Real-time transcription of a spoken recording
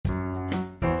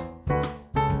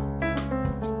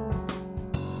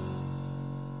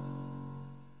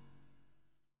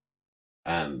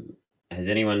has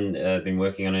anyone been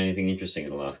working on anything interesting in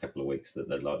the last couple of weeks that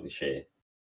they'd like to share?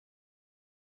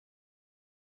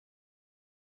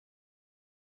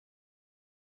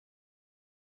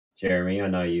 Jeremy, I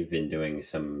know you've been doing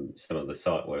some of the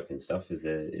site work and stuff. Is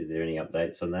there any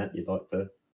updates on that you'd like to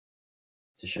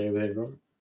share with everyone?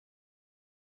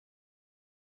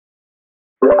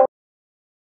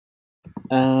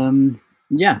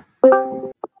 Yeah,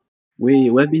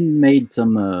 we've been made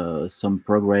some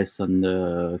progress on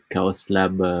the Chaos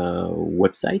Lab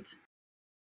website,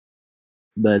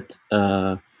 but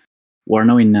we're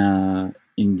now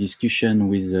in discussion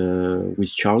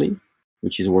with Charlie,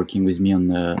 which is working with me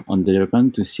on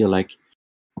development, to see like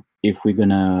if we're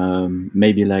gonna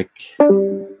maybe like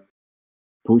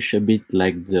push a bit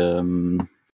like the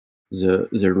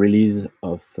release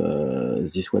of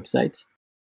this website,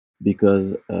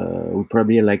 because we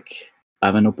probably like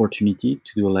have an opportunity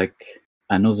to do like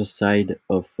another side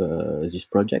of this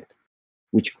project,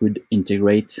 which could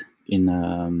integrate in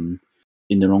the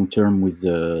long term with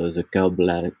the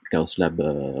Chaos Lab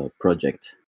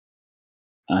project.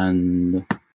 And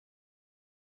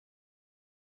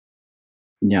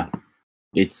yeah,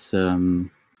 it's I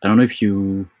don't know if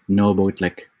you know about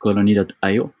like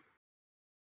colony.io.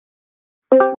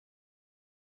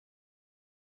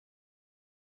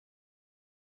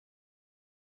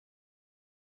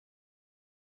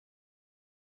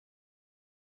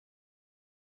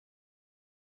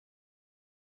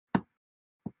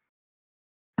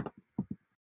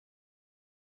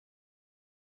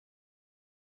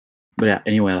 But yeah,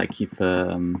 anyway, like if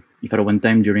at one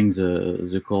time during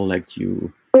the call, like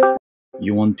you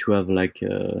want to have like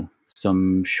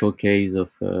some showcase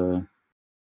of the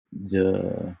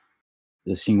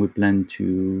thing we plan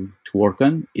to work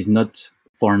on, is not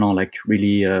for now like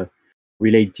really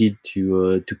related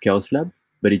to Chaos Lab,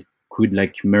 but it could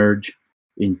like merge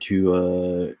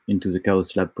into the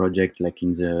Chaos Lab project like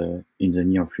in the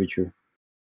near future.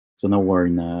 So now we're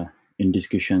in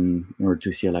discussion in order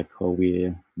to see like how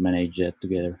we manage that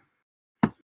together.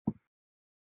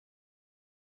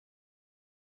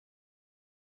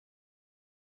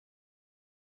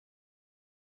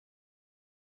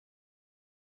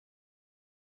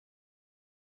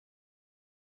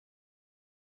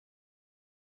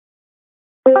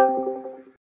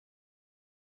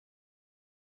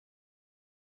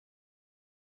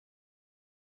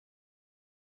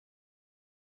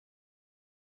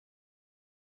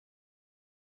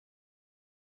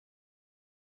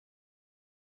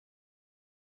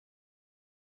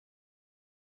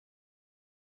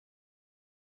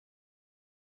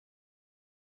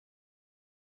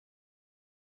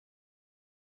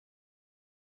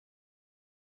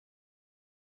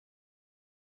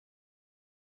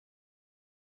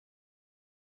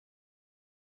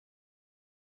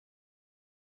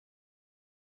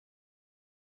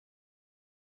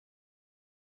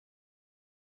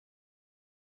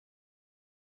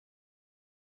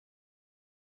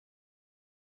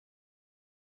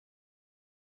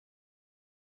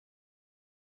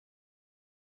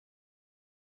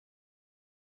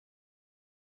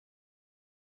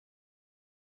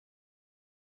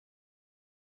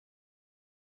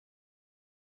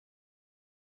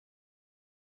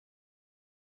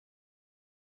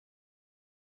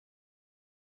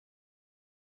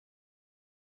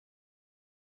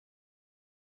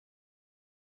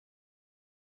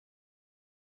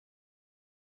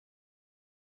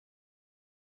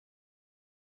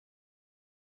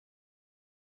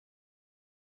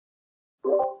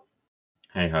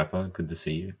 Hey, Hyper, good to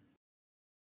see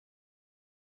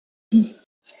you.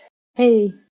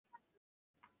 Hey,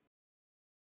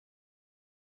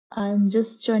 I'm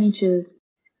just trying to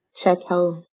check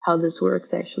how this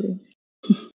works actually.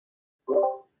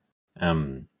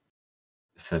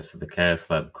 So for the Chaos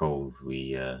Lab calls,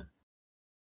 we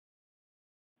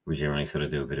generally sort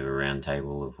of do a bit of a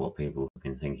roundtable of what people have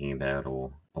been thinking about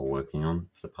or working on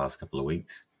for the past couple of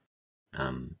weeks.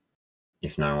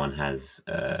 If no one has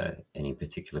any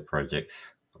particular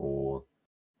projects or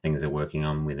things they're working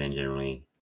on, we then generally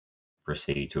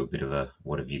proceed to a bit of a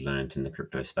what have you learned in the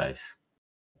crypto space,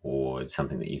 or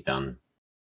something that you've done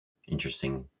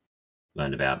interesting,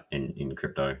 learned about in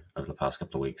crypto over the past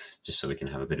couple of weeks, just so we can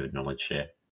have a bit of a knowledge share.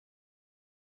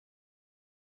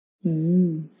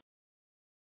 Mm.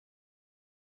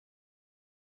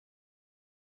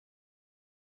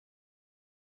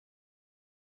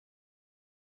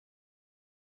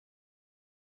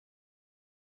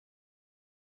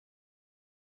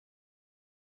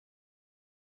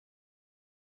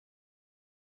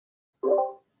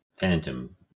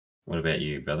 Phantom, what about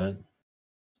you, brother?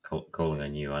 Calling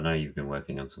on you. I know you've been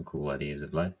working on some cool ideas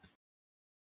of late.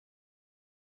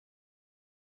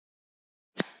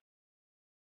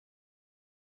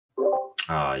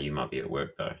 You might be at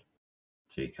work though,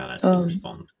 so you can't actually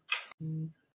respond.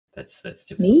 That's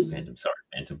typical Me? Phantom. Sorry,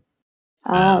 Phantom.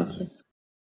 Okay.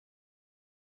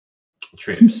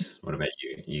 Trips. What about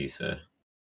you, sir?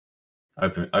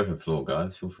 Open floor,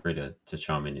 guys. Feel free to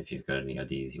chime in if you've got any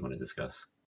ideas you want to discuss.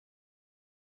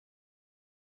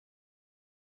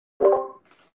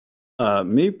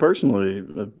 Me personally,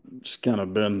 I've just kind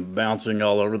of been bouncing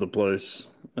all over the place,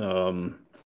 playing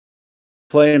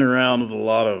around with a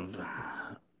lot of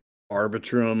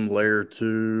Arbitrum Layer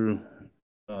 2,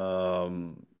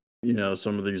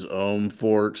 some of these Ohm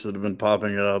forks that have been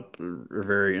popping up are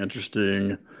very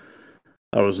interesting.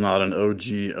 I was not an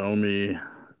OG Ohmie,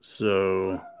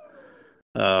 so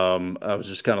I was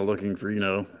just kind of looking for,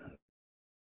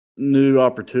 new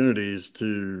opportunities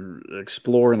to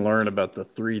explore and learn about the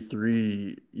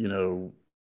 3.3,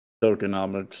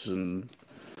 tokenomics and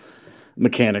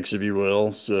mechanics, if you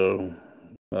will. So,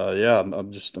 yeah,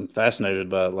 I'm fascinated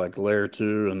by like layer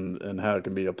 2 and how it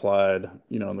can be applied,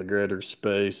 in the greater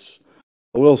space.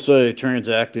 I will say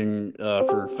transacting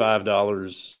for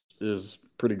 $5 is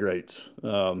pretty great.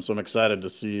 So I'm excited to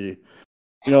see,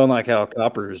 and like how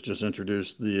Copper has just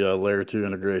introduced the layer 2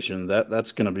 integration.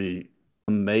 That's going to be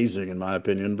amazing in my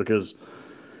opinion, because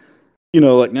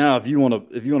like now if you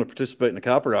want to participate in a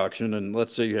copper auction, and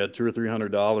let's say you had $200 or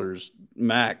 $300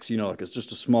 max, like it's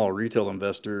just a small retail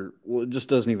investor, well, it just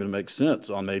doesn't even make sense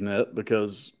on Mainnet,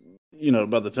 because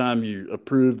by the time you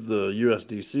approved the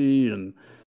USDC and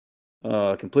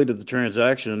completed the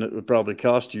transaction, it would probably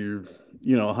cost you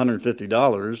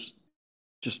 $150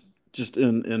 just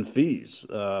in fees.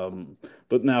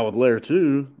 But now with layer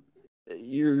 2,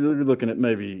 you're looking at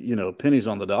maybe pennies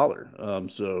on the dollar.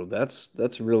 So that's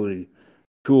really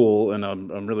cool, and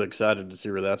I'm really excited to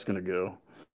see where that's going to go.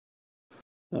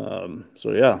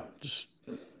 So yeah, just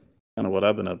kind of what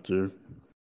I've been up to. A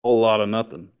whole lot of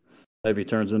nothing. Maybe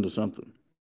turns into something.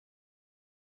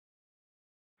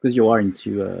 Because you are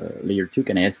into layer 2,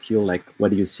 can I ask you, like,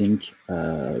 what do you think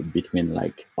between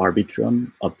like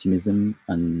Arbitrum, Optimism,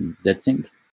 and ZSync?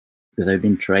 Because I've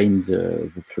been trying the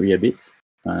 3 a bit,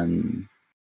 and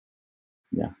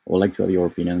yeah, I would like to have your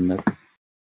opinion on that.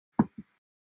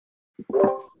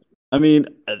 I mean,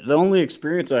 the only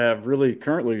experience I have really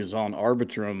currently is on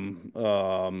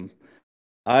Arbitrum.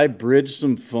 I bridged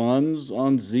some funds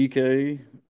on ZK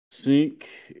Sync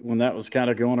when that was kind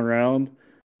of going around,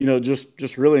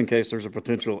 just really in case there's a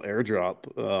potential airdrop.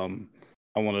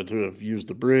 I wanted to have used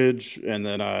the bridge, and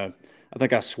then I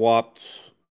think I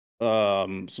swapped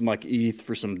some like ETH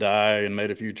for some DAI and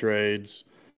made a few trades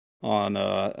on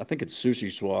I think it's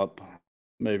SushiSwap,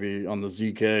 maybe on the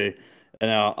ZK. And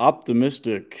now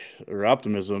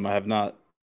Optimism, I have not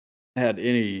had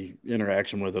any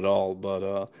interaction with at all,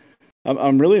 but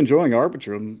I'm really enjoying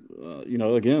Arbitrum.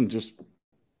 Again, just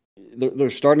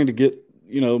they're starting to get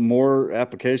more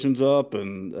applications up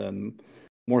and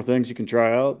more things you can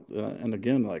try out. And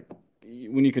again, like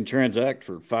when you can transact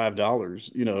for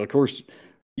 $5, of course,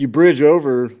 you bridge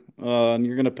over and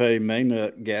you're going to pay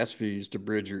mainnet gas fees to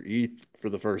bridge your ETH for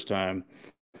the first time.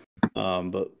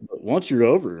 But once you're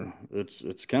over,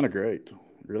 it's kind of great,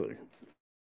 really.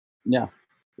 Yeah,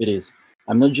 it is.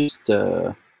 I'm not just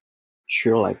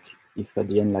sure, like, if at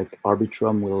the end, like,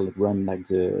 Arbitrum will run like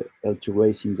the L2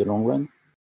 race in the long run,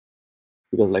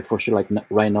 because like for sure, like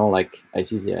right now, like I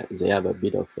see they have a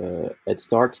bit of head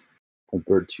start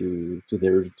compared to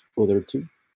their other two.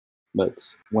 But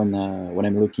when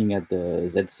I'm looking at the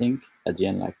ZSync, at the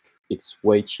end, like it's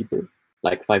way cheaper,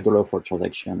 like $5 for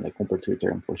transaction, like compared to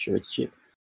Ethereum, for sure it's cheap.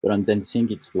 But on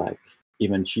ZSync, it's like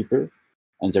even cheaper,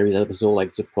 and there is also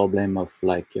like the problem of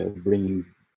like bringing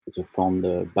the fund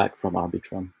back from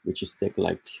Arbitrum, which is take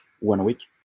like 1 week,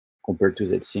 compared to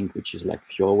ZSync, which is like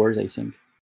few hours, I think.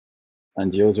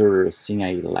 And the other thing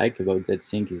I like about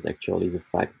ZSync is actually the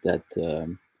fact that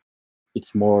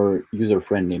it's more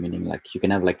user-friendly, meaning like you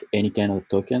can have like any kind of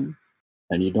token,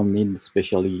 and you don't need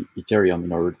especially Ethereum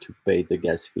in order to pay the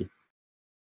gas fee.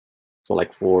 So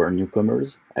like for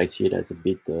newcomers, I see it as a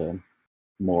bit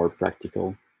more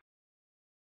practical.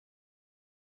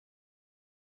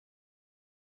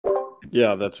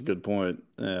 Yeah, that's a good point.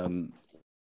 And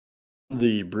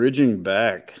the bridging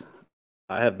back,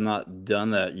 I have not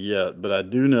done that yet, but I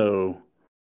do know,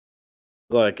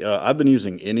 like, I've been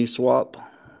using AnySwap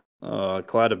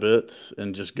quite a bit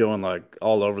and just going like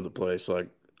all over the place. Like,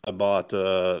 I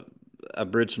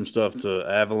bridged some stuff to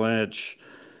Avalanche.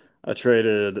 I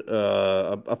traded,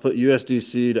 I put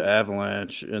USDC to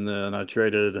Avalanche, and then I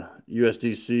traded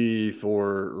USDC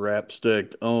for wrap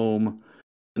staked Ohm.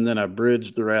 And then I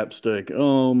bridged the wrap stake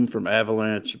Ohm from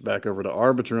Avalanche back over to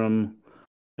Arbitrum.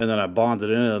 And then I bonded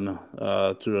in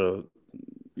to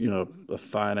a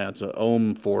finance, a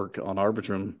Ohm fork on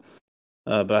Arbitrum.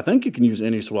 But I think you can use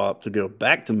AnySwap to go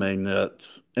back to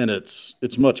mainnet, and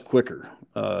it's much quicker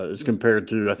as compared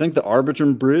to, I think the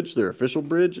Arbitrum bridge, their official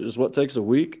bridge, is what takes a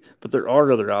week. But there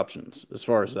are other options as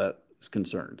far as that is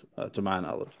concerned, to my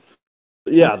knowledge.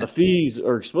 But yeah, the fees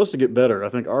are supposed to get better. I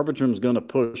think Arbitrum's going to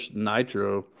push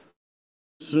Nitro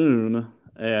soon,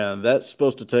 and that's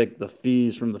supposed to take the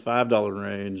fees from the $5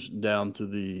 range down to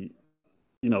the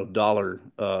dollar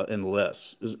and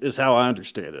less is how I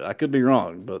understand it. I could be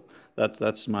wrong, but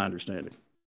that's my understanding.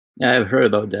 Yeah, I've heard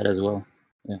about that as well.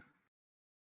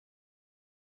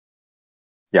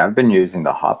 Yeah, I've been using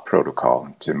the Hop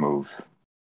protocol to move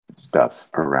stuff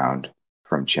around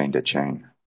from chain to chain,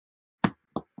 and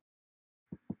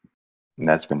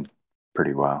that's been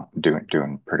pretty well,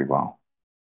 doing pretty well.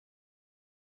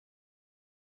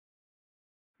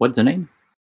 What's the name?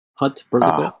 Hot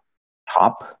protocol?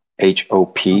 Hop,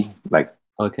 HOP, like.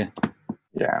 Okay.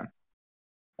 Yeah.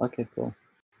 Okay, cool.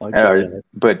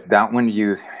 But that one,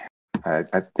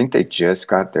 I think they just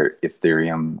got their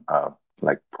Ethereum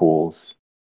like pools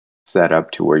set up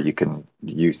to where you can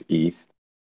use ETH,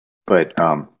 but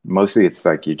mostly it's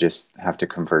like you just have to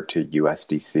convert to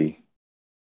USDC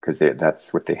because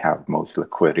that's what they have most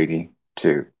liquidity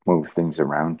to move things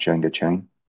around chain to chain.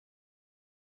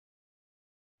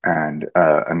 And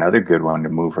another good one to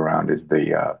move around is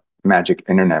the Magic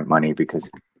Internet Money,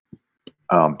 because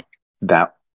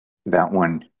that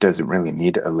one doesn't really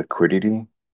need a liquidity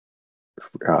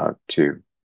to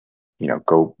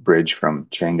go bridge from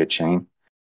chain to chain.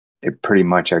 It pretty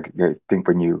much, I think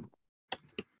when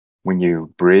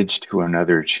you bridge to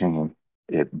another chain,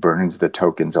 it burns the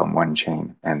tokens on one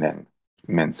chain and then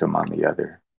mints them on the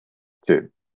other to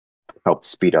help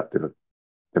speed up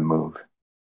the move.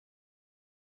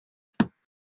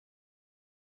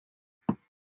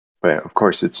 But of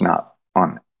course, it's not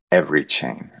on every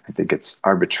chain. I think it's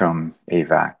Arbitrum,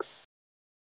 AVAX,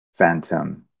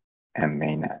 Phantom, and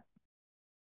Mainnet,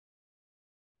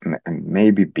 and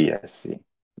maybe BSC.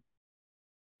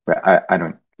 But I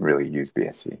don't really use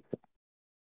BSC.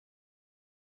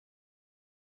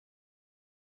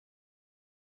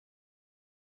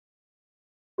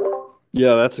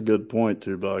 Yeah, that's a good point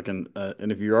too, Buck. And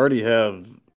if you already have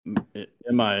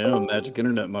MIM, Magic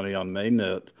Internet Money, on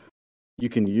Mainnet, you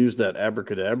can use that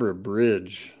Abracadabra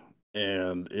bridge,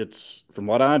 and it's, from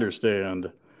what I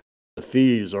understand, the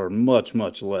fees are much,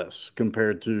 much less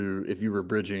compared to if you were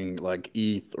bridging like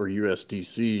ETH or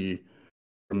USDC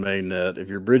from Mainnet. If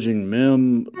you're bridging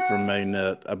MIM from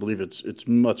Mainnet, I believe it's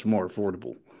much more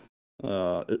affordable.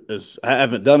 I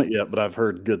haven't done it yet, but I've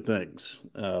heard good things.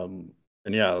 And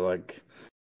yeah, like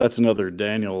that's another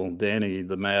Danny,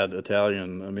 the mad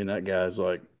Italian. I mean, that guy's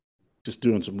like just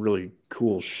doing some really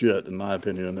cool shit, in my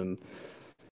opinion. And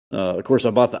of course,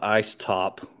 I bought the ice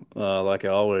top, like I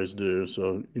always do.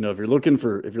 So if you're looking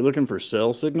for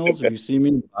sell signals, if you see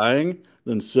me buying,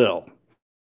 then sell.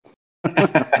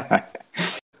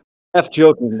 Half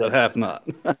joking, but half not.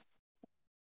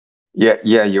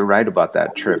 Yeah, you're right about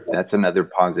that, Trip. That's another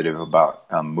positive about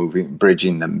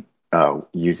bridging them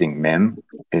using MIM,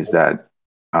 is that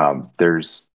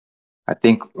there's, I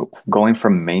think, going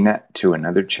from mainnet to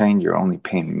another chain, you're only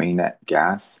paying mainnet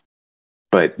gas,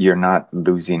 but you're not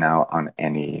losing out on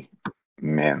any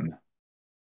MIM.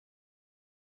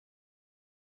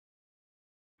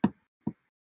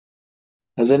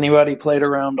 Has anybody played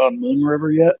around on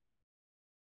Moonriver yet?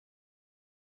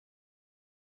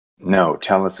 No,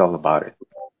 tell us all about it.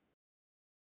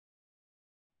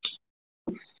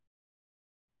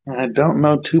 I don't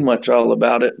know too much all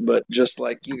about it, but just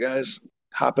like you guys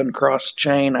hopping cross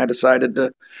chain, I decided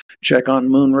to check on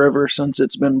Moonriver since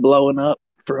it's been blowing up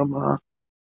from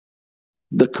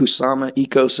the Kusama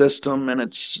ecosystem, and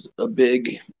it's a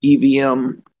big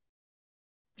EVM,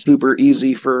 super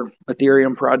easy for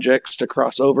Ethereum projects to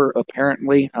cross over.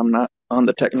 Apparently, I'm not on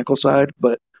the technical side,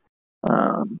 but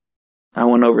I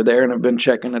went over there and have been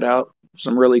checking it out.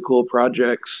 Some really cool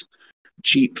projects,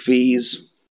 cheap fees.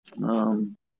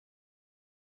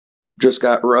 Just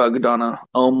got rugged on a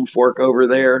Ohm fork over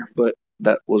there, but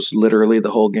that was literally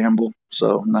the whole gamble,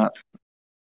 so not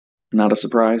a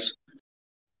surprise.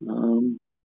 And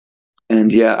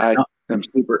yeah, I am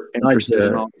super interested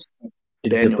in all this.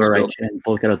 It's a per chain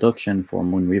Polkadot auction for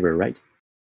Moonriver, right?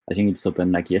 I think it's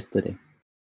open like yesterday.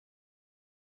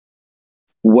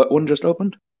 What one just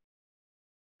opened?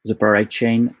 The per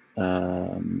chain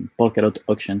Polkadot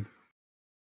auction.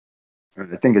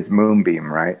 I think it's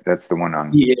Moonbeam, right? That's the one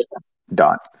on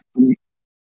DOT.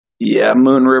 Yeah,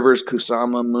 Moonriver's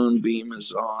Kusama, Moonbeam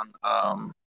is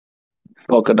on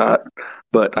Polkadot,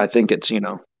 but I think it's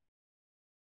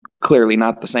clearly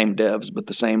not the same devs, but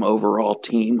the same overall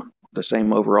team, the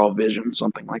same overall vision,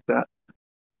 something like that.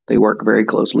 They work very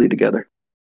closely together.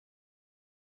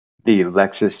 The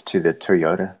Lexus to the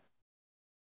Toyota.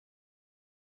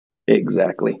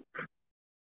 Exactly.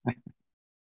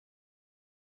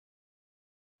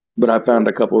 But I found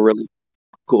a couple really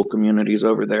cool communities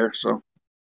over there, so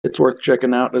it's worth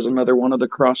checking out as another one of the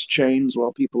cross chains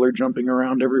while people are jumping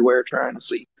around everywhere trying to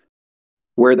see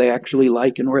where they actually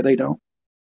like and where they don't.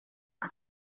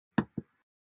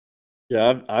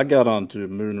 Yeah, I got onto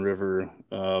Moon River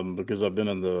because I've been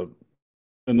in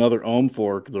another Ohm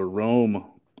fork, the Roam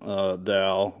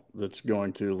DAO that's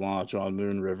going to launch on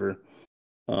Moon River.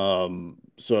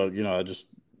 So I just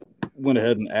went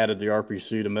ahead and added the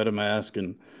RPC to MetaMask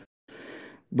and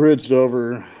bridged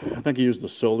over. I think I used the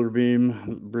Solar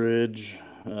Beam bridge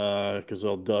because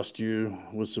they'll dust you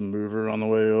with some mover on the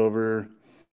way over.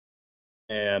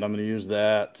 And I'm going to use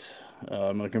that.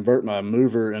 I'm going to convert my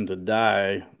mover into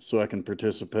DAI so I can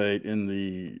participate in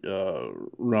the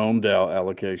Roam DAO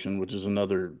allocation, which is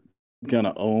another kind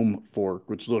of Ohm fork,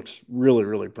 which looks really,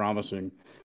 really promising.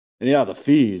 And yeah, the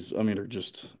fees, I mean,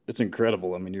 it's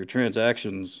incredible. I mean, your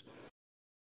transactions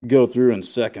go through in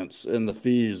seconds, and the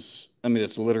fees, I mean,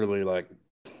 it's literally like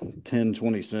 10,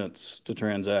 20 cents to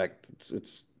transact.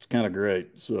 It's kind of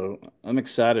great. So I'm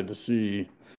excited to see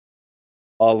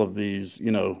all of these,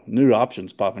 new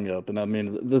options popping up. And I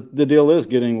mean, the deal is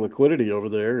getting liquidity over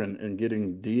there and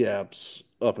getting DApps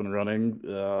up and running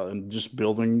and just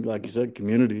building, like you said,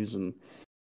 communities. And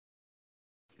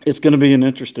it's going to be an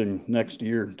interesting next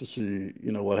year to see,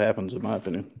 what happens, in my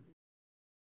opinion.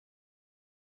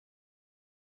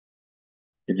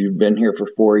 If you've been here for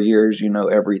 4 years, you know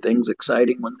everything's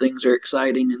exciting when things are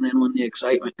exciting, and then when the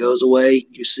excitement goes away,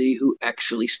 you see who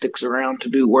actually sticks around to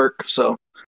do work. So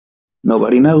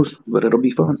nobody knows, but it'll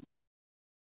be fun.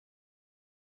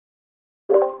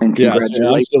 And Yeah, I'm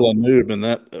congratulations. still a noob in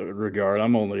that regard.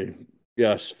 I'm only,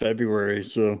 February,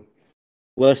 so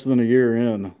less than a year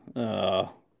in.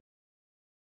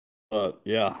 But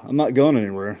yeah, I'm not going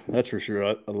anywhere. That's for sure.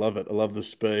 I love it. I love the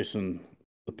space and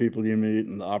the people you meet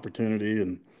and the opportunity.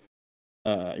 And,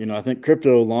 I think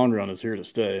crypto long run is here to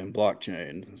stay and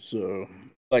blockchain. So,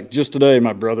 like just today,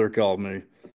 my brother called me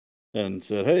and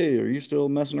said, "Hey, are you still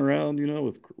messing around,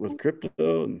 with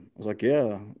crypto?" And I was like,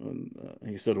 "Yeah." And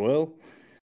he said, "Well,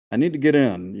 I need to get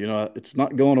in. It's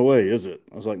not going away, is it?"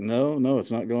 I was like, "No,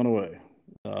 it's not going away."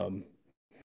 Um,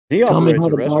 he Tell me operates how a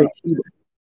to buy restaurant. Shiba.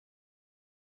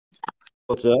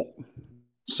 What's that?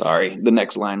 Sorry, the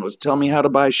next line was, "Tell me how to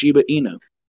buy Shiba Inu."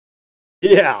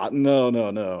 Yeah, no.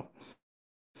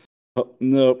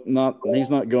 Nope, he's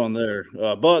not going there.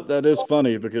 But that is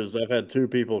funny because I've had two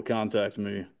people contact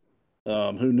me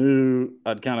who knew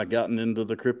I'd kind of gotten into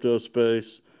the crypto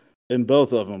space, and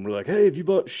both of them were like, "Hey, have you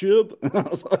bought SHIB?" And I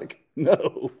was like,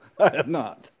 "No, I have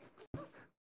not."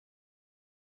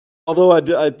 Although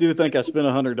I do think I spent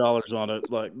 $100 on it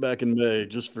like back in May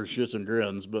just for shits and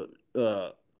grins, but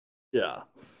yeah,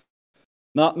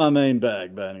 not my main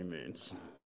bag by any means.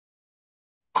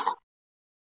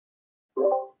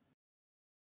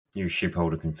 Your ship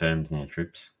holder confirmed now,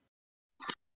 Trips.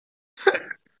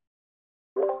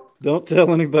 Don't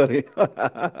tell anybody.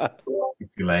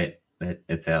 It's too late.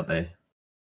 It's out there.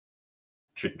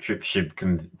 Trip ship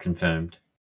confirmed.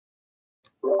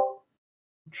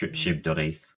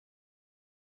 Tripship.eth.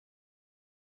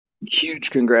 Huge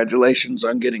congratulations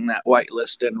on getting that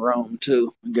whitelist in Rome,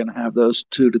 too. I'm going to have those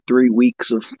 2 to 3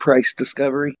 weeks of price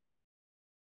discovery.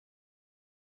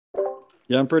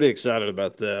 Yeah, I'm pretty excited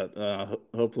about that.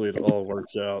 Hopefully it all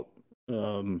works out.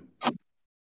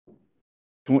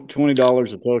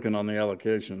 $20 a token on the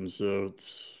allocation, so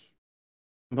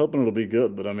I'm hoping it'll be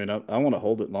good. But I mean, I want to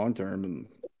hold it long term and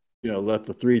let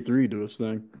the 3-3 do its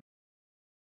thing.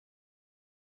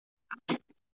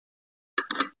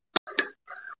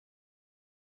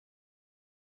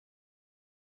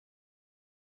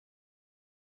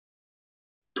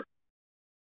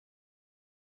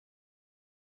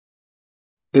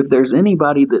 If there's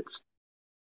anybody that's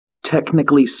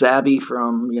technically savvy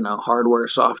from, hardware,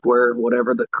 software,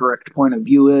 whatever the correct point of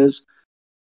view is,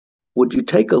 would you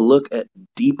take a look at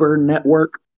Deeper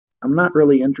Network? I'm not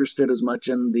really interested as much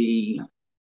in the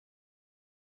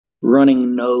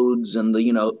running nodes and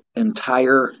the,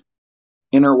 entire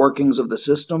inner workings of the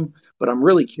system, but I'm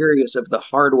really curious if the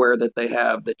hardware that they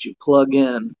have that you plug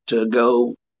in to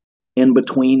go in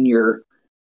between your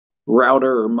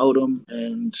router or modem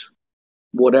and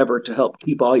whatever to help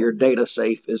keep all your data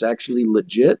safe is actually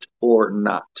legit or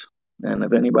not. And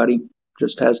if anybody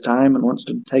just has time and wants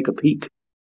to take a peek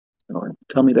or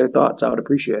tell me their thoughts, I would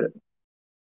appreciate it.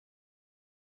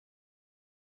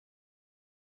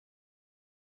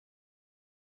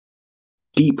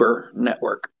 deeper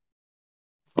network.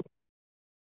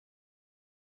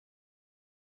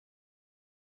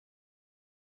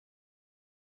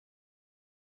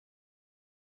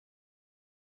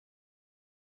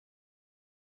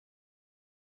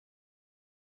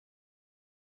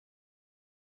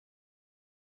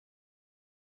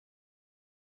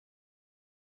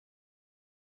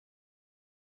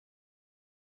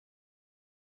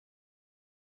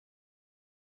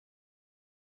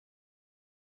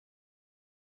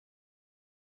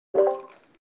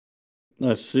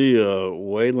 I see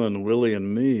Waylon, Willie,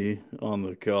 and me on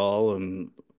the call, and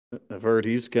I've heard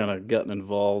he's kind of gotten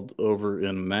involved over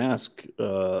in Mask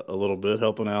a little bit,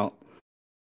 helping out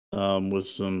with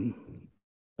some,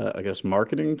 I guess,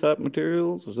 marketing type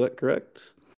materials. Is that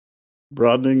correct?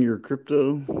 Broadening your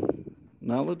crypto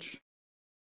knowledge?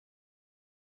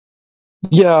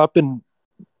 Yeah, I've been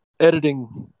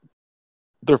editing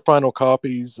their final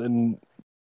copies and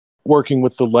working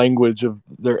with the language of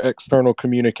their external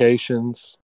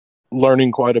communications,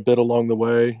 learning quite a bit along the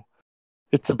way.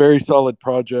 It's a very solid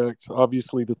project.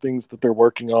 Obviously, the things that they're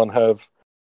working on have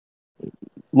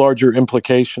larger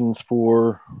implications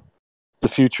for the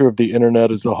future of the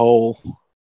internet as a whole.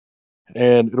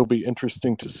 And it'll be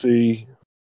interesting to see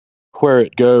where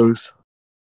it goes.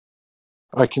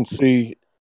 I can see,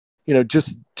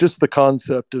 just the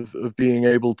concept of being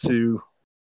able to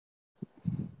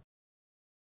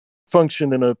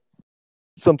function in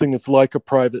something that's like a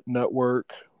private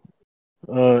network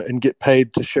and get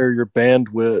paid to share your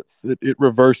bandwidth. It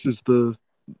reverses the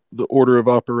order of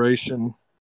operation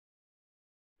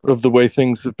of the way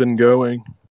things have been going.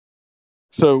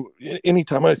 So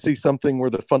anytime I see something where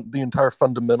the entire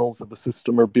fundamentals of a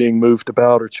system are being moved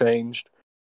about or changed,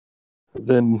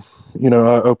 then I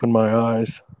open my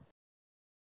eyes.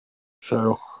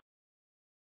 So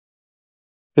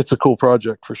it's a cool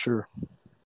project for sure.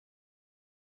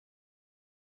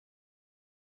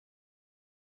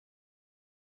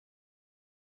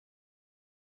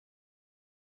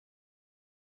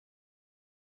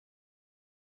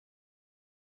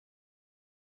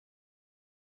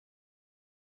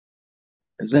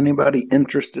 Is anybody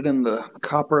interested in the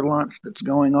copper launch that's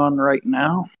going on right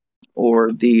now,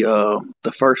 or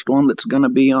the first one that's going to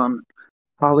be on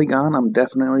Polygon? I'm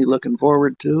definitely looking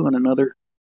forward to in another,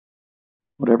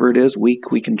 whatever it is, week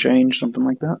and change, something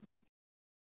like that.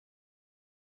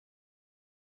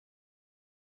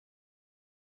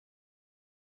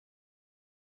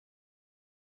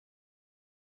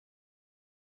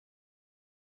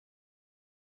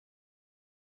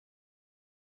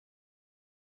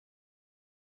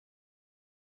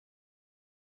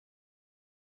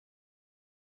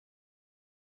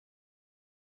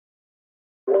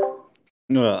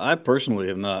 I personally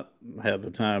have not had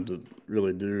the time to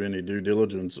really do any due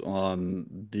diligence on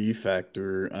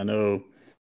D-Factor. I know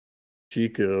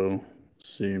Chico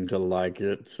seemed to like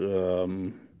it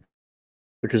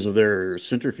because of their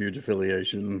centrifuge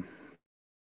affiliation.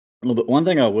 But one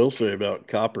thing I will say about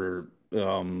copper,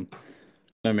 I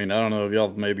mean, I don't know if y'all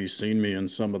have maybe seen me in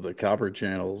some of the copper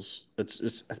channels.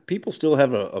 It's people still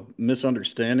have a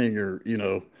misunderstanding or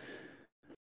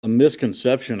a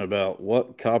misconception about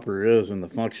what copper is and the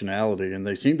functionality, and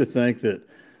they seem to think that,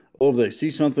 oh, if they see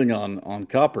something on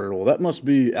copper, well, that must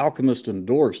be Alchemist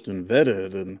endorsed and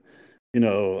vetted, and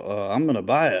I'm going to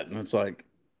buy it. And it's like,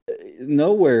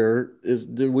 nowhere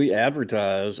do we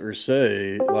advertise or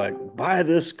say like buy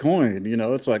this coin.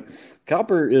 It's like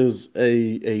copper is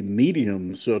a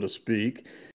medium, so to speak.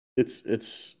 It's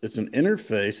an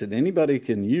interface that anybody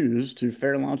can use to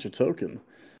fair launch a token.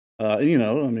 I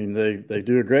mean, they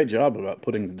do a great job about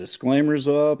putting the disclaimers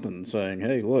up and saying,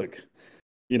 hey, look,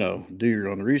 do your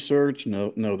own research,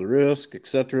 know the risk,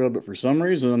 etc. But for some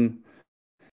reason,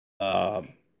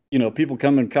 people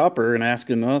come in copper and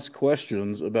asking us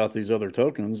questions about these other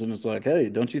tokens, and it's like, hey,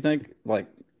 don't you think like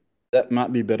that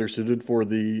might be better suited for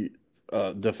the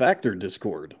Defactor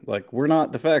Discord? Like, we're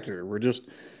not Defactor,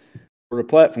 we're a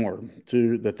platform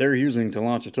that they're using to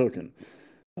launch a token.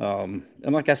 And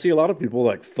like I see a lot of people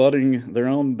like fudding their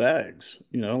own bags,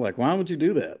 like why would you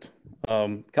do that?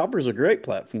 Copper is a great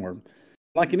platform.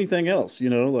 Like anything else,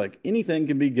 like anything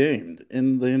can be gamed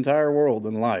in the entire world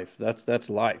in life. That's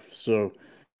life. So,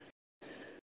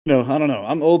 I don't know.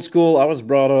 I'm old school. I was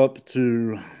brought up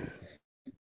to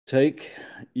take,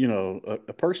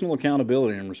 a personal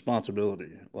accountability and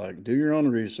responsibility. Like, do your own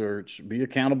research, be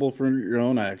accountable for your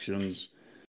own actions.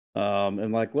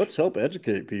 And like, let's help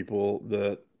educate people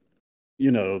that,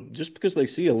 just because they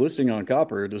see a listing on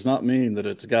copper does not mean that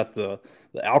it's got the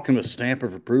Alchemist stamp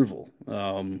of approval.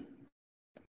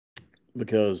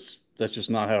 Because that's just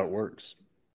not how it works.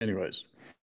 Anyways.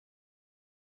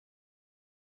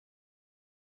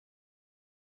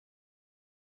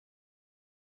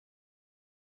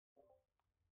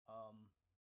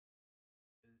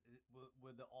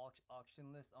 will the auction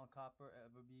list on copper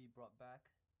ever be brought back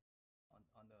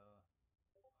on the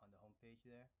homepage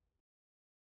there?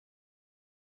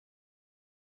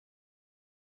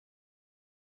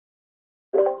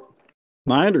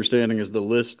 My understanding is the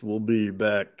list will be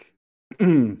back,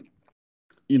 maybe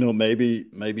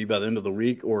by the end of the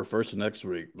week or first of next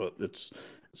week, but it's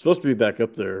supposed to be back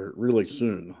up there really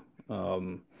soon,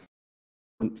 from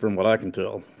what I can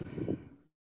tell.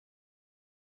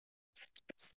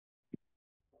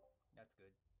 That's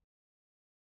good.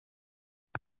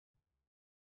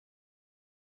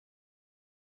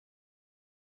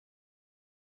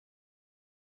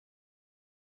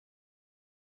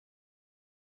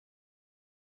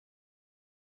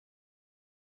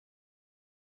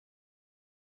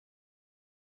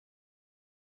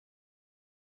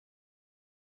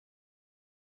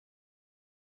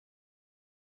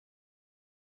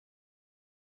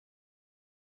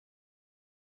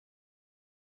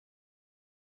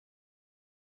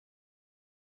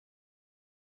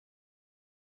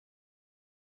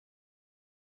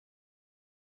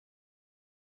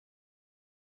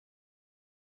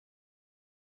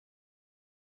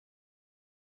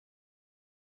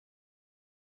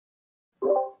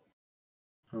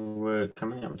 We're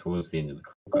coming up towards the end of the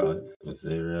call, guys. Was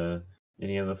there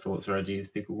any other thoughts or ideas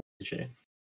people want to share?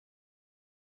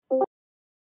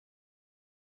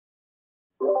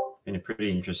 Been a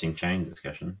pretty interesting chain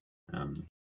discussion.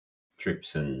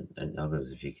 Trips and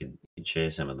others, if you could share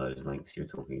some of those links you were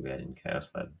talking about in Chaos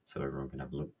Lab so everyone can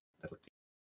have a look, that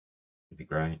would be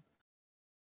great.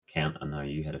 Count, I know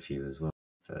you had a few as well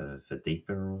for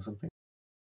Deeper or something.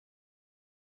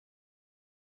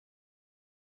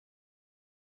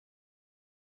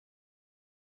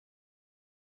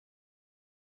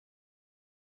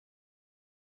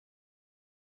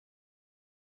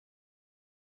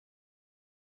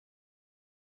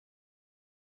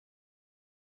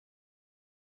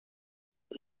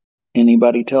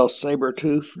 Anybody tell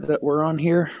Sabretooth that we're on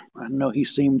here? I know he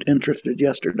seemed interested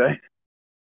yesterday.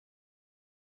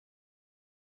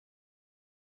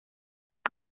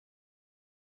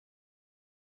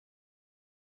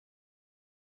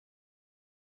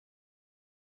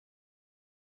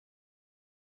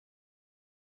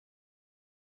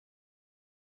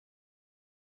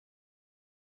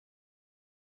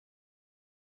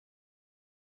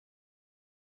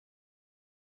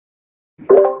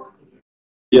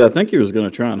 Yeah, I think he was going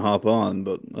to try and hop on,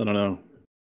 but I don't know.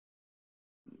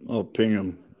 I'll ping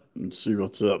him and see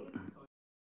what's up.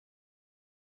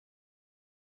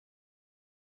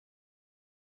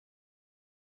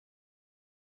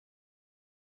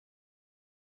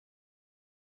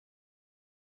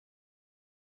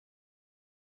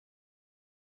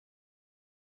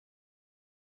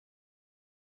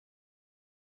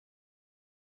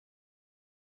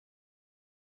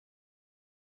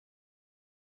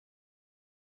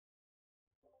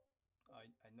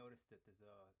 I noticed that there's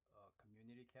a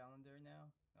community calendar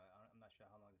now. I'm not sure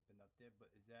how long it's been up there,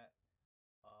 but is that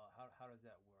how does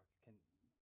that work?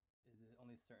 Is it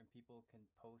only certain people can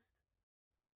post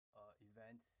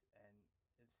events, and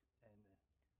if and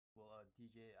will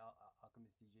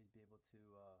Alchemist DJs be able to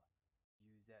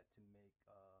use that to make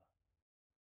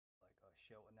like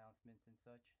show announcements and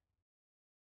such?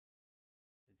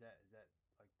 Is that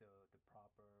like the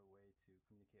proper way to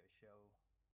communicate a show?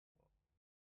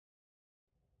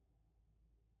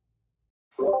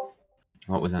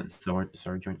 What was that? Sorry,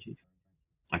 Joint Chief.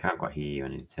 I can't quite hear you. I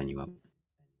need to turn you up.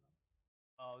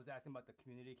 I was asking about the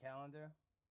community calendar.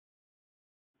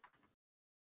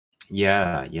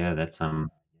 Yeah, that's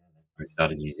we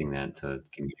started using that to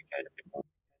communicate a bit more.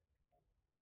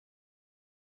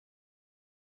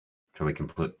 So we can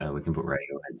put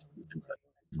radio ads and such.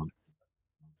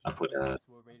 I put That's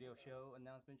where radio show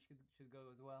announcements should go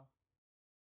as well.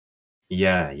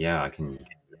 yeah, I can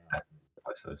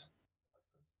post those.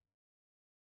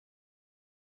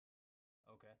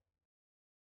 Okay.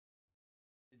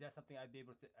 Is that something I'd be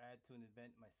able to add to an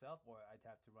event myself, or I'd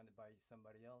have to run it by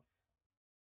somebody else?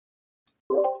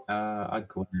 I'd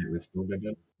coordinate with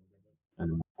Storgo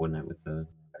and coordinate with the.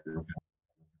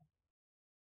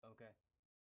 Okay.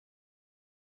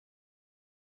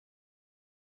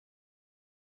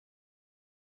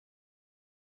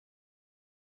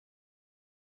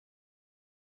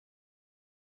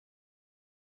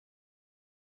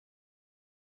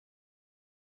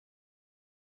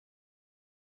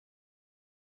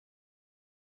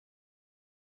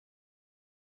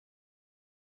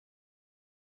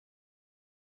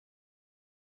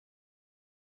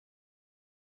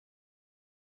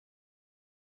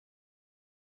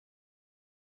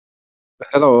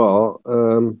 Hello all.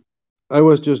 I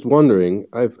was just wondering,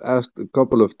 I've asked a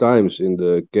couple of times in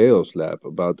the Chaos Lab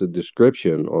about the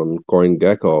description on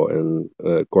CoinGecko and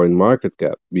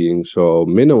CoinMarketCap being so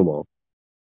minimal.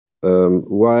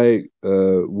 Why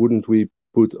wouldn't we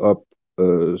put up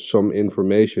some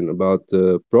information about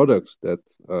the products that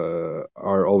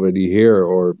are already here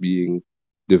or being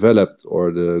developed,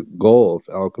 or the goal of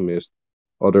Alchemist,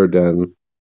 other than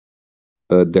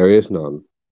there is none?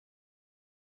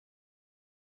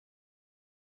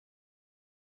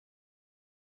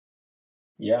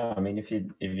 Yeah, I mean, if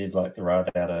you'd like to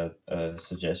write out a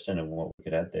suggestion of what we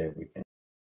could add there, we can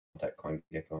contact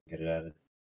CoinGecko and get it added.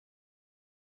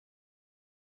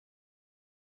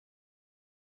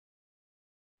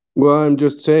 Well, I'm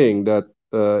just saying that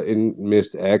in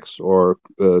Mist X or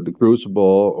the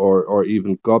Crucible or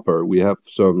even Copper, we have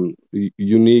some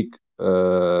unique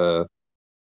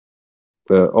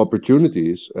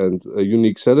opportunities and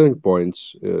unique selling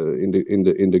points in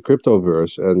the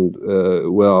cryptoverse. And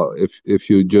well, if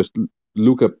you just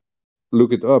look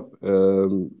it up,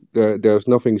 there's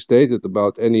nothing stated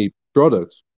about any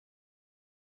products.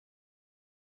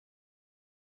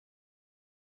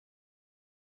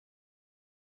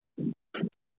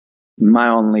 My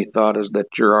only thought is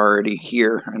that you're already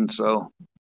here, and so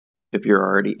if you're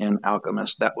already in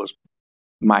Alchemist, that was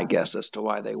my guess as to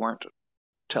why they weren't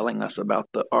telling us about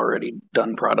the already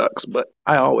done products. But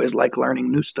I always like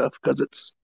learning new stuff because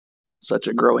it's such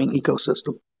a growing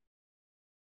ecosystem.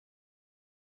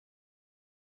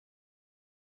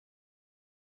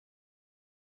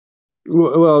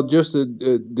 Well, just a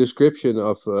description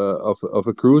of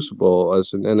a Crucible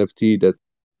as an NFT that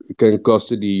can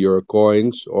custody your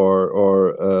coins,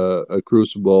 or a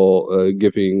Crucible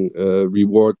giving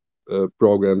reward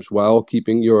programs while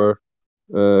keeping your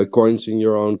coins in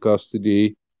your own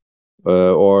custody,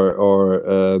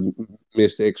 or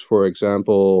Mystics, for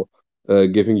example,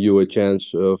 giving you a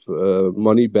chance of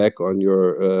money back on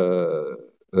your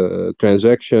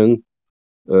transaction,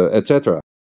 etc.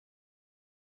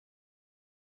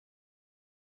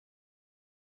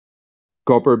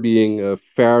 Copper being a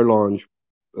fair launch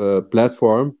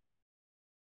platform.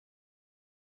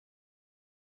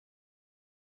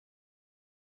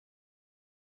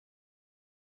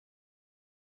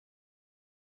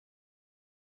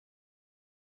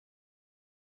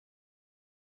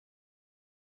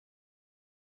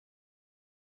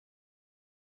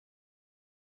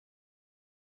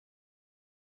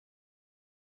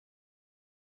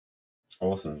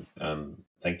 Awesome.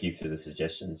 Thank you for the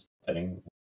suggestions, Petting.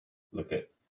 Look at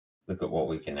what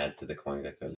we can add to the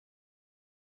CoinGecko.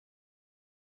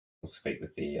 I'll speak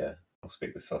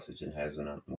with Sausage and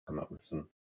Hazelnut, and we'll come up with some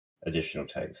additional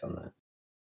takes on that.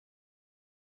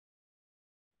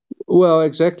 Well,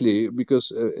 exactly,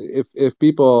 because if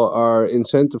people are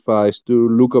incentivized to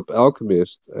look up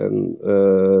Alchemist, and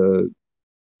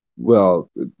well,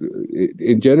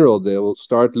 in general, they will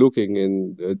start looking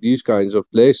in these kinds of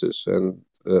places. And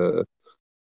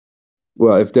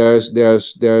well, if there's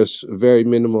very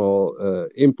minimal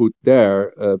input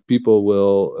there, people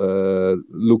will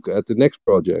look at the next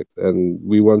project, and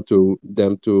we want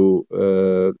them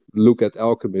to look at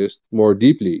Alchemist more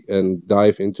deeply and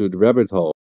dive into the rabbit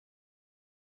hole.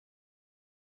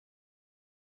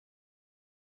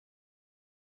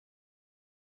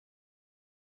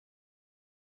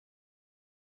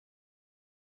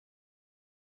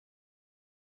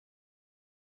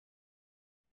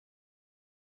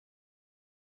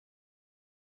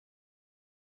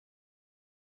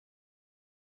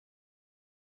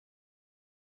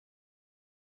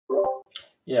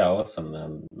 Yeah,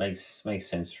 awesome. Makes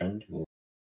sense, friend. We'll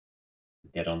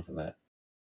get onto that.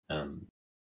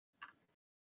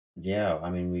 Yeah, I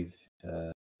mean, we've.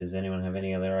 Does anyone have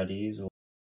any other ideas or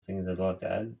things they'd like to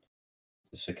add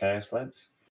just for Chaos Labs?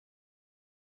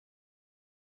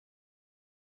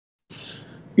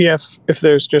 Yeah, if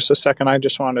there's just a second, I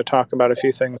just wanted to talk about a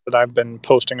few things that I've been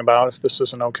posting about, if this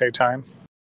is an okay time.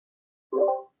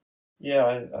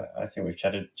 Yeah, I think we've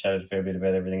chatted a fair bit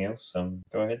about everything else. Go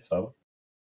ahead, Saba.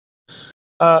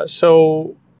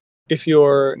 So if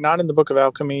you're not in the Book of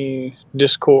Alchemy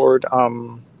Discord,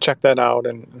 check that out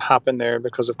and hop in there,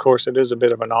 because of course it is a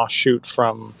bit of an offshoot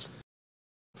from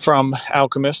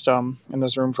Alchemist, and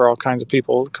there's room for all kinds of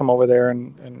people to come over there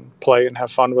and play and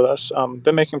have fun with us.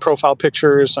 Been making profile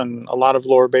pictures and a lot of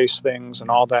lore-based things, and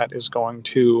all that is going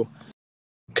to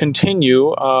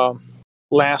continue.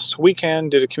 Last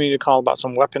weekend, did a community call about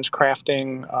some weapons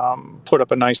crafting, put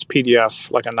up a nice PDF,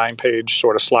 like a 9-page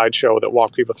sort of slideshow that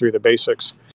walked people through the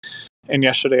basics. And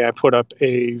yesterday I put up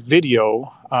a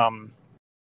video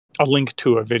a link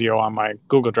to a video on my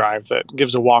Google Drive that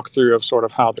gives a walkthrough of sort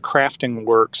of how the crafting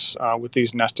works with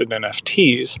these nested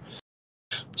NFTs.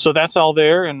 So that's all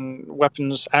there, and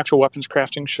actual weapons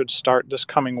crafting should start this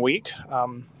coming week.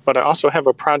 But I also have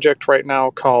a project right now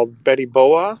called Betty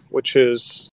Boa, which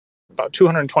is about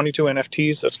 222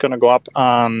 NFTs that's going to go up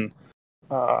on,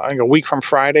 I think, a week from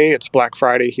Friday. It's Black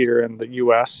Friday here in the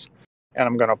US, and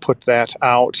I'm going to put that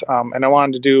out. And I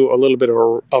wanted to do a little bit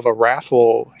of a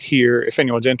raffle here. If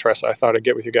anyone's interested, I thought I'd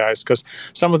get with you guys, because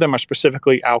some of them are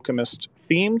specifically Alchemist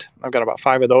themed. I've got about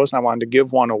 5 of those, and I wanted to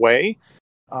give one away.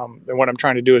 And what I'm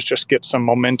trying to do is just get some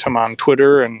momentum on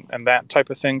Twitter and that type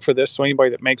of thing for this. So anybody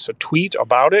that makes a tweet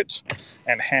about it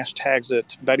and hashtags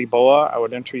it Betty Boa, I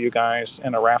would enter you guys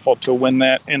in a raffle to win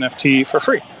that NFT for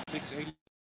free.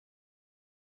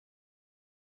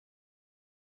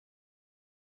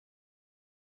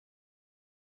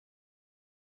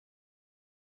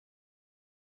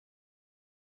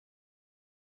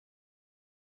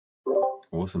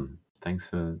 Awesome. Thanks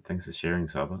for sharing,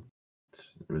 Saba. It's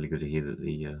really good to hear that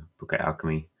the Book of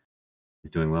Alchemy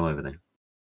is doing well over there.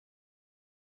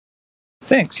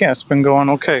 Thanks. Yeah, it's been going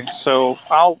okay. So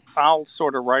I'll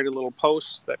sort of write a little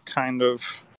post that kind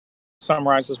of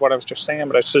summarizes what I was just saying,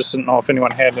 but I just didn't know if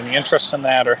anyone had any interest in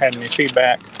that or had any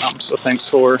feedback. So thanks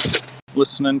for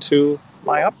listening to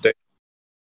my update.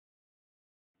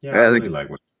 Yeah, I really like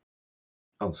what.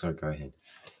 Oh, sorry. Go ahead.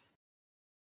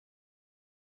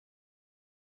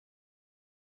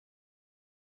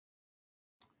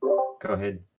 Go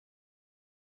ahead.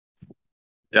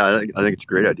 Yeah, I think it's a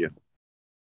great idea.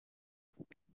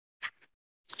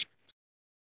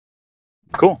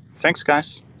 Cool. Thanks,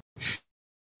 guys.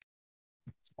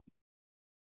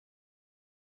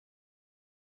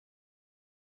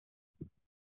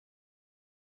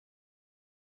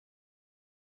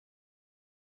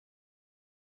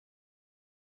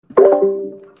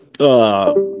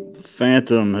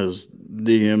 Phantom has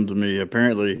DM'd me.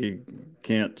 Apparently he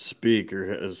can't speak, or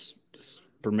his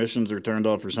permissions are turned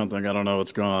off or something. I don't know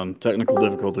what's going on. Technical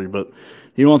difficulty, but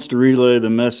he wants to relay the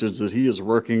message that he is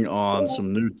working on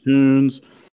some new tunes,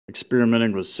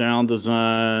 experimenting with sound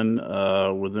design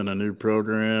within a new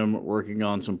program, working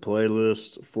on some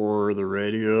playlists for the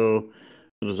radio.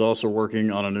 But is also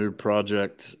working on a new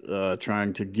project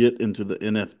trying to get into the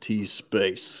NFT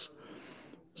space.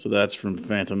 So that's from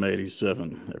Phantom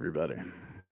 87, everybody.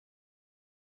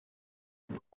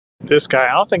 This guy,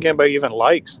 I don't think anybody even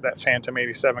likes that Phantom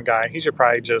 87 guy. He should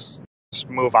probably just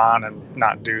move on and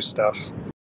not do stuff.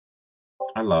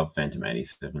 I love Phantom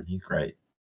 87. He's great.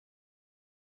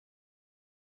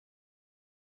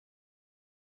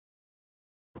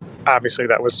 Obviously,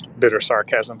 that was bitter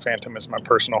sarcasm. Phantom is my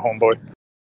personal homeboy.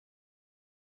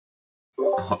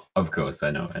 Of course,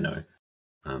 I know.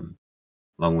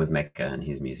 Along with Mecca and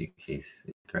his music, he's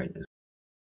great as well.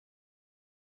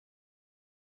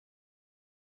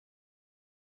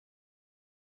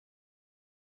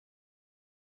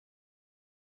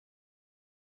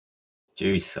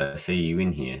 Juice, I see you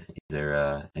in here. Is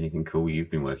there anything cool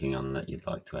you've been working on that you'd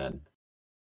like to add?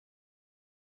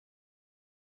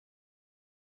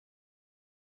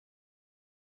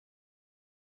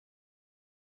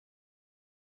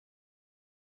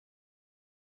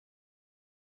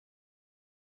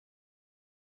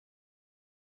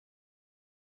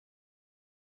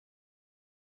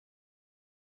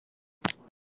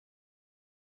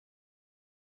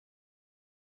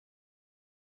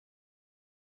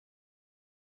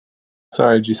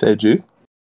 Sorry, did you say juice?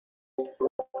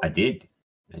 I did.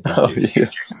 Oh, yeah.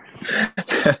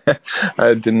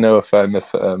 I didn't know if I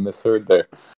misheard there.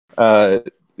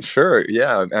 Sure,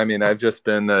 yeah. I mean, I've just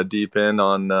been deep in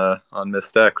on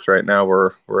MistX right now.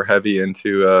 We're heavy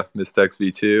into MistX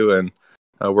v2 and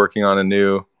working on a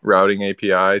new routing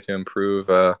API to improve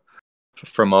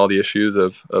from all the issues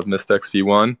of MistX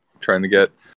v1. Trying to get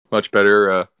much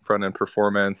better front end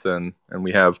performance, and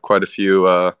we have quite a few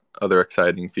other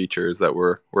exciting features that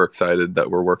we're excited that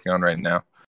we're working on right now.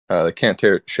 I can't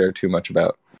share too much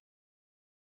about.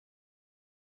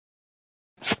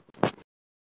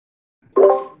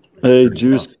 Hey,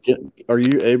 Juice, are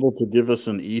you able to give us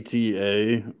an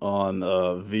ETA on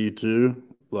V2,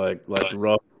 like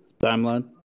rough timeline?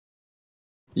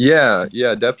 Yeah,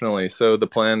 definitely. So the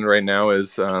plan right now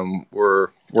is we're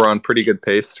on pretty good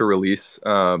pace to release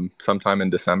sometime in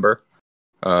December.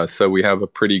 So we have a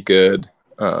pretty good.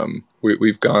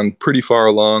 We've gone pretty far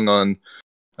along on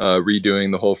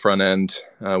redoing the whole front end.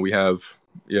 We have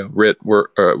Rit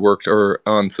worked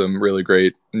on some really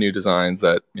great new designs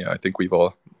that I think we've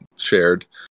all shared.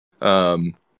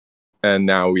 and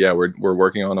now, yeah, we're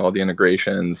working on all the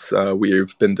integrations.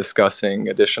 We've been discussing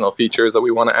additional features that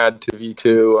we want to add to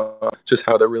V2, just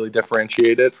how to really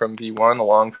differentiate it from V1,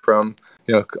 along from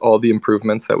all the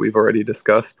improvements that we've already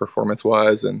discussed,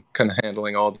 performance-wise, and kind of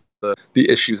handling all the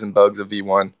issues and bugs of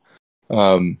V1.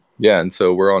 Yeah, and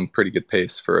so we're on pretty good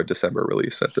pace for a December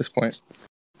release at this point.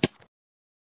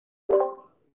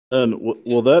 And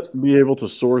will that be able to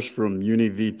source from Uni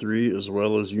V3 as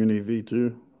well as Uni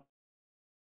V2?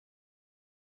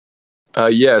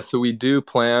 Yeah, so we do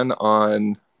plan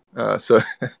on, so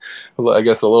I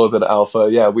guess a little bit of alpha.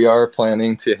 Yeah, we are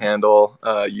planning to handle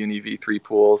Uni V3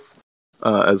 pools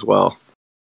as well.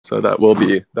 So that will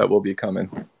be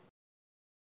coming.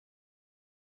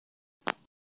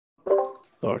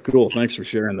 Oh, cool. Thanks for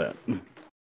sharing that.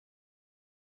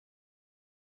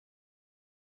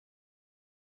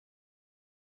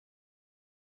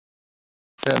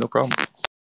 Yeah, no problem.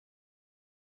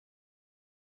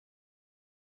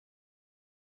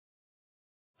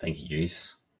 Thank you,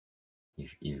 Juice.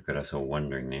 You've got us all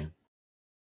wondering now.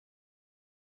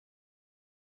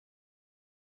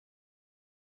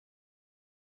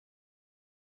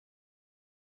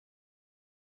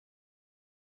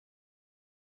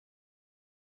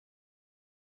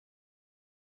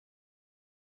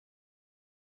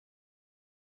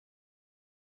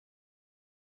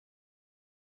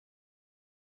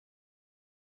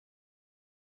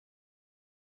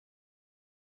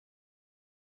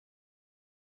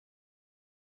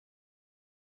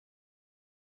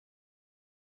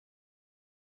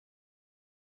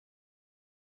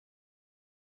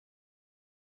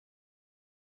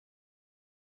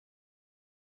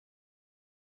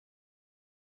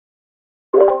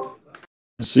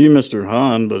 I see Mr.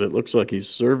 Han, but it looks like he's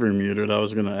server muted. I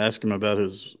was going to ask him about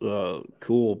his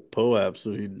cool POAPs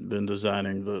that he'd been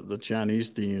designing, the Chinese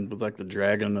theme with like the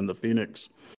dragon and the phoenix.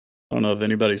 I don't know if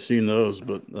anybody's seen those,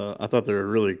 but I thought they were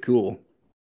really cool.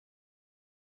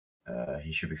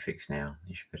 He should be fixed now.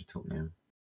 He should be able to talk now.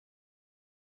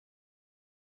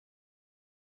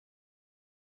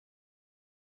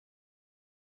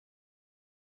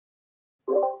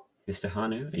 Mr.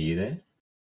 Hanu, are you there?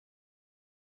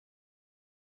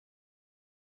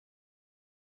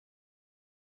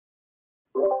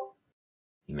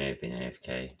 He may have been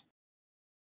AFK.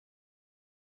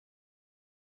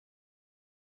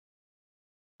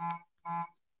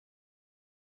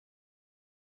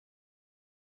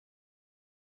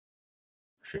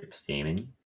 Ship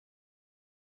steaming.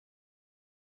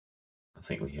 I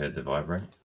think we heard the vibrate.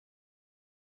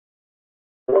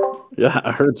 Yeah,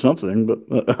 I heard something, but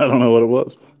I don't know what it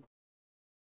was.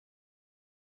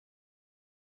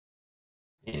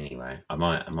 Anyway, I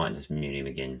might just mute him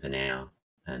again for now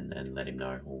and let him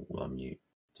know we'll unmute,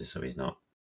 just so he's not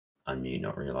unmute,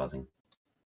 not realizing.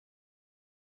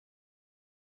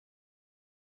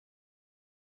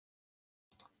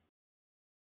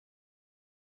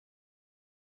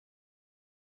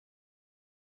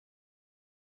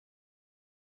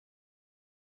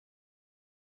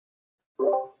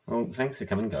 Well, thanks for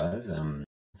coming, guys. I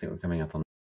think we're coming up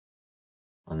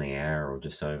on the hour or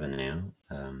just over now.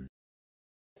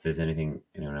 If there's anything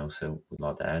anyone else would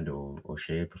like to add or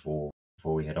share before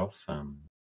we head off, I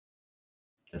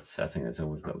think that's all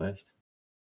we've got left.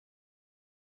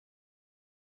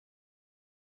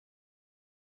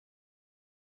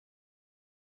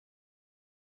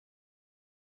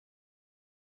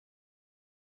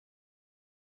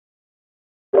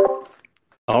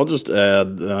 I'll just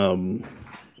add, one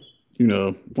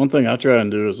thing I try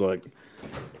and do is like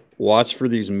watch for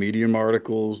these Medium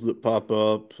articles that pop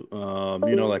up,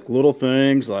 like little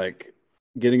things like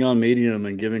getting on Medium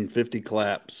and giving 50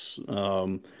 claps,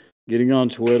 getting on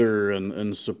Twitter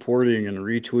and supporting and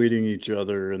retweeting each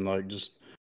other, and like just,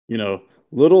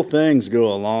 little things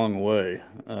go a long way.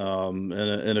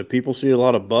 And if people see a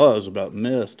lot of buzz about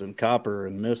Myst and Copper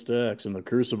and MystX and the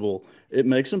Crucible, it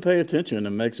makes them pay attention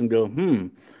and makes them go,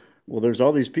 well, there's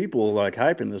all these people like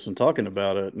hyping this and talking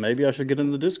about it. Maybe I should get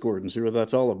in the Discord and see what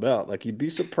that's all about. Like, you'd be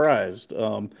surprised.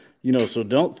 So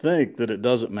don't think that it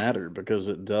doesn't matter, because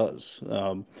it does.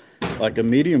 Like a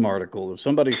Medium article, if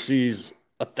somebody sees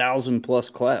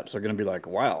 1,000+ claps, they're going to be like,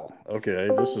 wow, okay,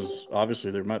 this is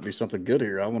obviously, there might be something good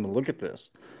here. I want to look at this.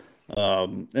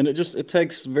 And it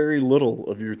takes very little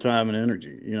of your time and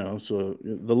energy, so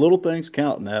the little things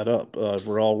count and add up. If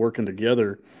we're all working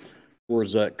together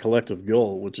towards that collective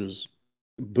goal, which is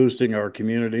boosting our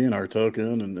community and our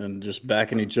token and just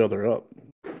backing each other up.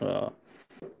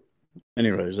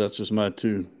 Anyways, that's just my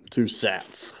two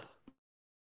sats.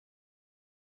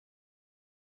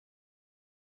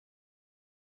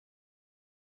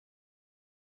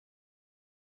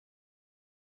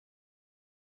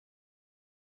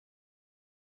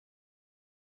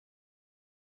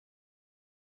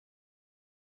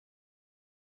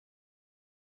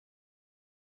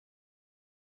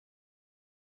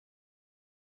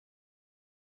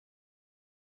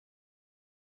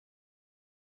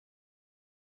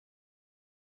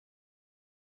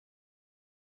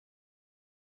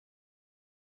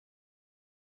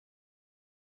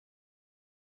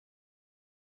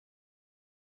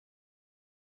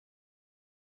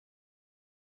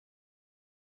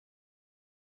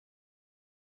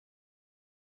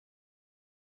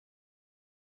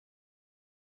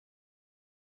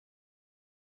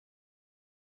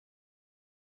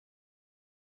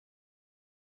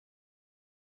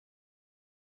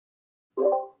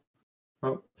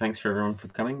 Well, thanks for everyone for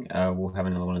coming. We'll have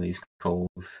another one of these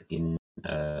calls in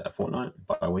a fortnight,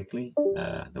 bi-weekly.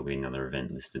 There'll be another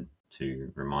event listed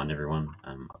to remind everyone.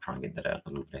 I'll try and get that out a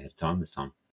little bit ahead of time this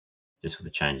time. Just with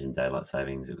the change in daylight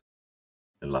savings, it was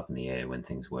a little up in the air when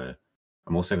things were.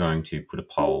 I'm also going to put a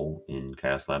poll in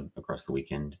Chaos Lab across the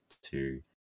weekend to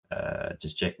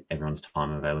just check everyone's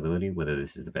time availability, whether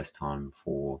this is the best time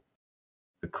for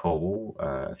the call.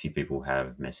 A few people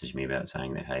have messaged me about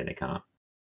saying that, hey, they can't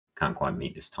quite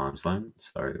meet this time slot.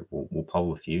 So we'll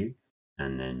poll a few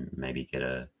and then maybe get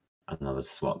another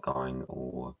slot going,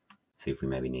 or see if we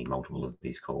maybe need multiple of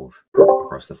these calls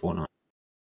across the fortnight.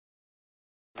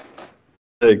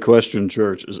 Hey, question,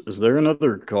 Church. Is there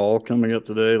another call coming up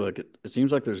today? Like it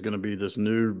seems like there's going to be this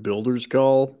new builders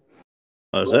call.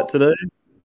 Is that today?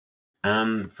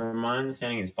 From my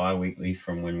understanding, it's bi-weekly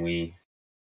from when we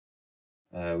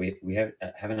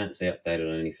haven't actually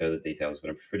updated on any further details,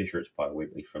 but I'm pretty sure it's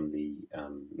bi-weekly from the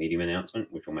medium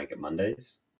announcement, which will make it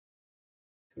Mondays.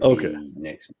 It'll Okay. be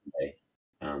next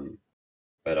Monday.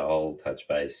 But I'll touch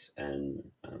base and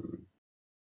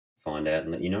find out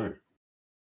and let you know.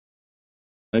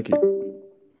 Thank you.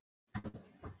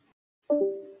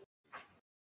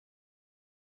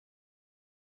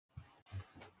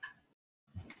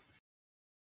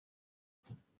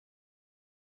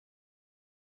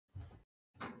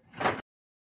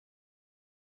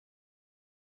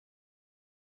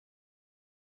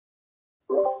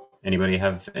 Anybody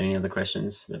have any other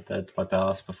questions that they'd like to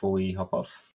ask before we hop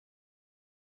off?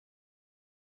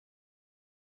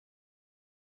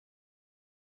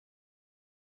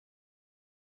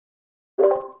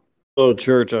 Oh,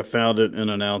 Church, I found it in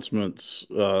announcements.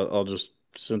 I'll just,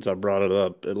 since I brought it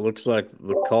up, it looks like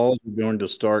the calls are going to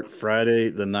start Friday,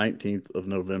 the 19th of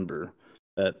November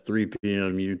at 3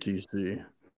 p.m. UTC.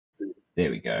 There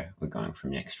we go. We're going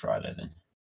from next Friday then.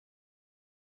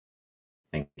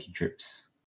 Thank you, Trips.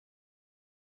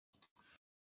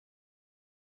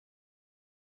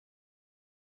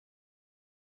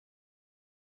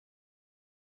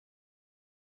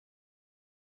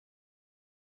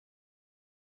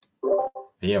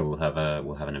 But yeah, we'll have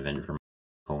an event from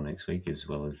call next week, as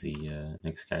well as the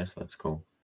next Chaos Labs call.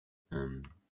 I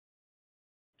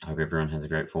hope everyone has a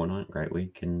great fortnight, great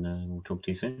week, and we'll talk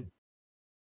to you soon.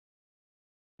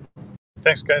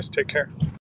 Thanks, guys. Take care.